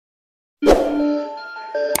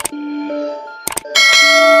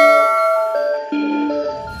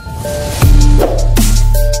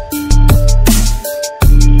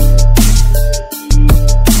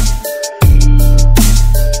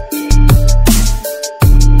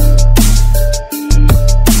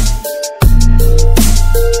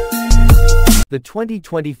The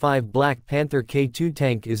 2025 Black Panther K2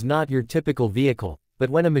 tank is not your typical vehicle, but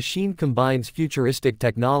when a machine combines futuristic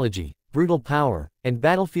technology, brutal power, and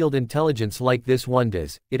battlefield intelligence like this one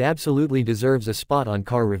does, it absolutely deserves a spot on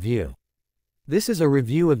Car Review. This is a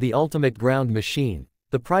review of the ultimate ground machine,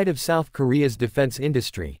 the pride of South Korea's defense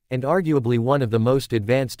industry, and arguably one of the most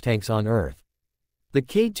advanced tanks on Earth. The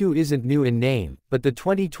K2 isn't new in name, but the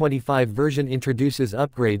 2025 version introduces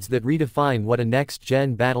upgrades that redefine what a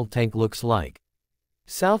next-gen battle tank looks like.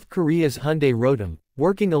 South Korea's Hyundai Rotem,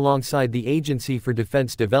 working alongside the Agency for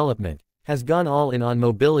Defense Development, has gone all in on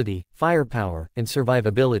mobility, firepower, and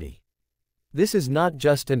survivability. This is not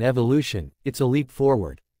just an evolution, it's a leap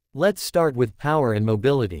forward. Let's start with power and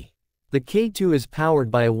mobility. The K2 is powered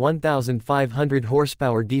by a 1,500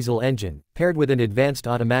 horsepower diesel engine, paired with an advanced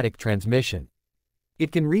automatic transmission.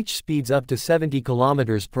 It can reach speeds up to 70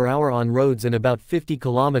 km per hour on roads and about 50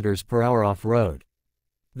 km per hour off-road.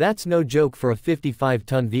 That's no joke for a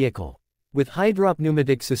 55-ton vehicle. With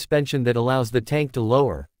hydropneumatic suspension that allows the tank to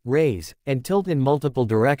lower, raise, and tilt in multiple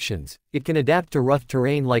directions, it can adapt to rough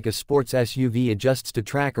terrain like a sports SUV adjusts to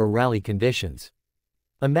track or rally conditions.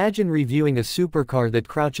 Imagine reviewing a supercar that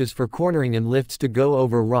crouches for cornering and lifts to go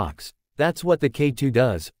over rocks. That's what the K2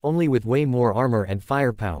 does, only with way more armor and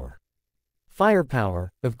firepower.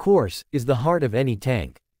 Firepower, of course, is the heart of any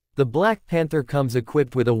tank. The Black Panther comes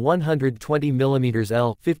equipped with a 120mm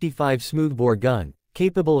L55 smoothbore gun,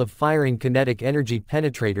 capable of firing kinetic energy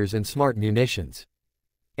penetrators and smart munitions.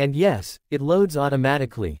 And yes, it loads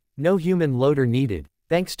automatically, no human loader needed,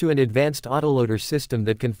 thanks to an advanced autoloader system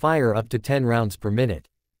that can fire up to 10 rounds per minute.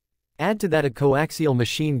 Add to that a coaxial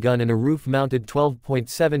machine gun and a roof-mounted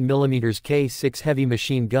 12.7mm K6 heavy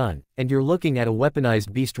machine gun, and you're looking at a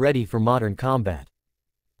weaponized beast ready for modern combat.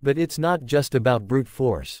 But it's not just about brute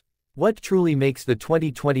force. What truly makes the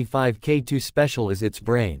 2025 K2 special is its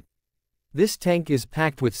brain. This tank is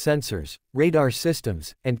packed with sensors, radar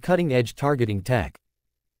systems, and cutting-edge targeting tech.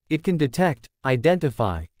 It can detect,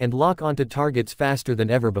 identify, and lock onto targets faster than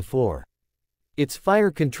ever before. Its fire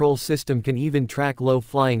control system can even track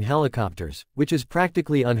low-flying helicopters, which is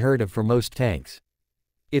practically unheard of for most tanks.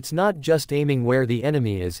 It's not just aiming where the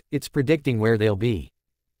enemy is, it's predicting where they'll be.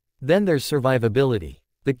 Then there's survivability.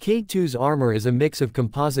 The K2's armor is a mix of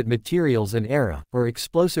composite materials and ERA, or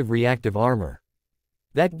explosive reactive armor.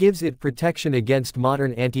 That gives it protection against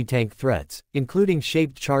modern anti-tank threats, including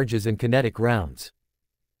shaped charges and kinetic rounds.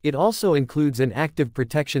 It also includes an active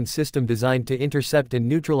protection system designed to intercept and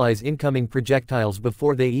neutralize incoming projectiles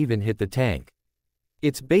before they even hit the tank.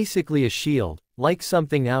 It's basically a shield, like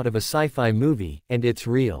something out of a sci-fi movie, and it's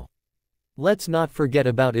real. Let's not forget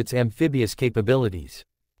about its amphibious capabilities.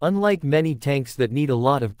 Unlike many tanks that need a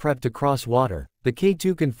lot of prep to cross water, the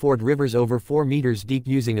K2 can ford rivers over 4 meters deep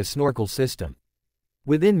using a snorkel system.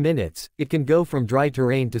 Within minutes, it can go from dry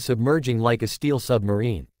terrain to submerging like a steel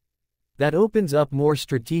submarine. That opens up more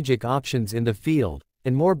strategic options in the field,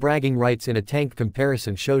 and more bragging rights in a tank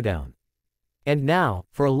comparison showdown. And now,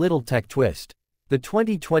 for a little tech twist. The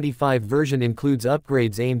 2025 version includes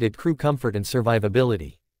upgrades aimed at crew comfort and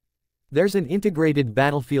survivability. There's an integrated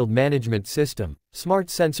battlefield management system, smart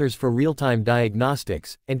sensors for real-time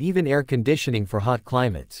diagnostics, and even air conditioning for hot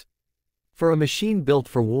climates. For a machine built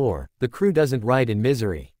for war, the crew doesn't ride in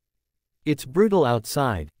misery. It's brutal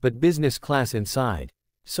outside, but business class inside.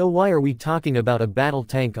 So why are we talking about a battle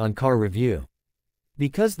tank on Car Review?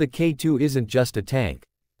 Because the K2 isn't just a tank.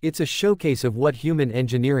 It's a showcase of what human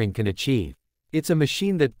engineering can achieve. It's a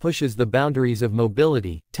machine that pushes the boundaries of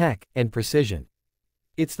mobility, tech, and precision.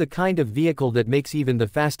 It's the kind of vehicle that makes even the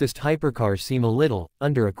fastest hypercars seem a little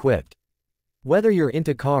under-equipped. Whether you're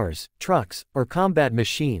into cars, trucks, or combat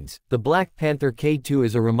machines, the Black Panther K2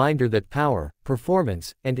 is a reminder that power,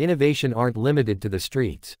 performance, and innovation aren't limited to the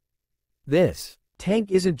streets. This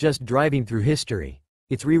tank isn't just driving through history,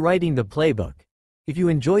 it's rewriting the playbook. If you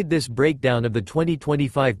enjoyed this breakdown of the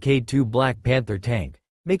 2025 K2 Black Panther tank,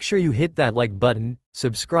 make sure you hit that like button,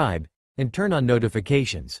 subscribe, and turn on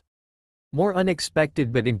notifications. More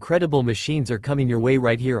unexpected but incredible machines are coming your way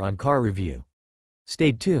right here on Car Review.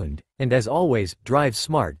 Stay tuned, and as always, drive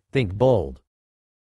smart, think bold.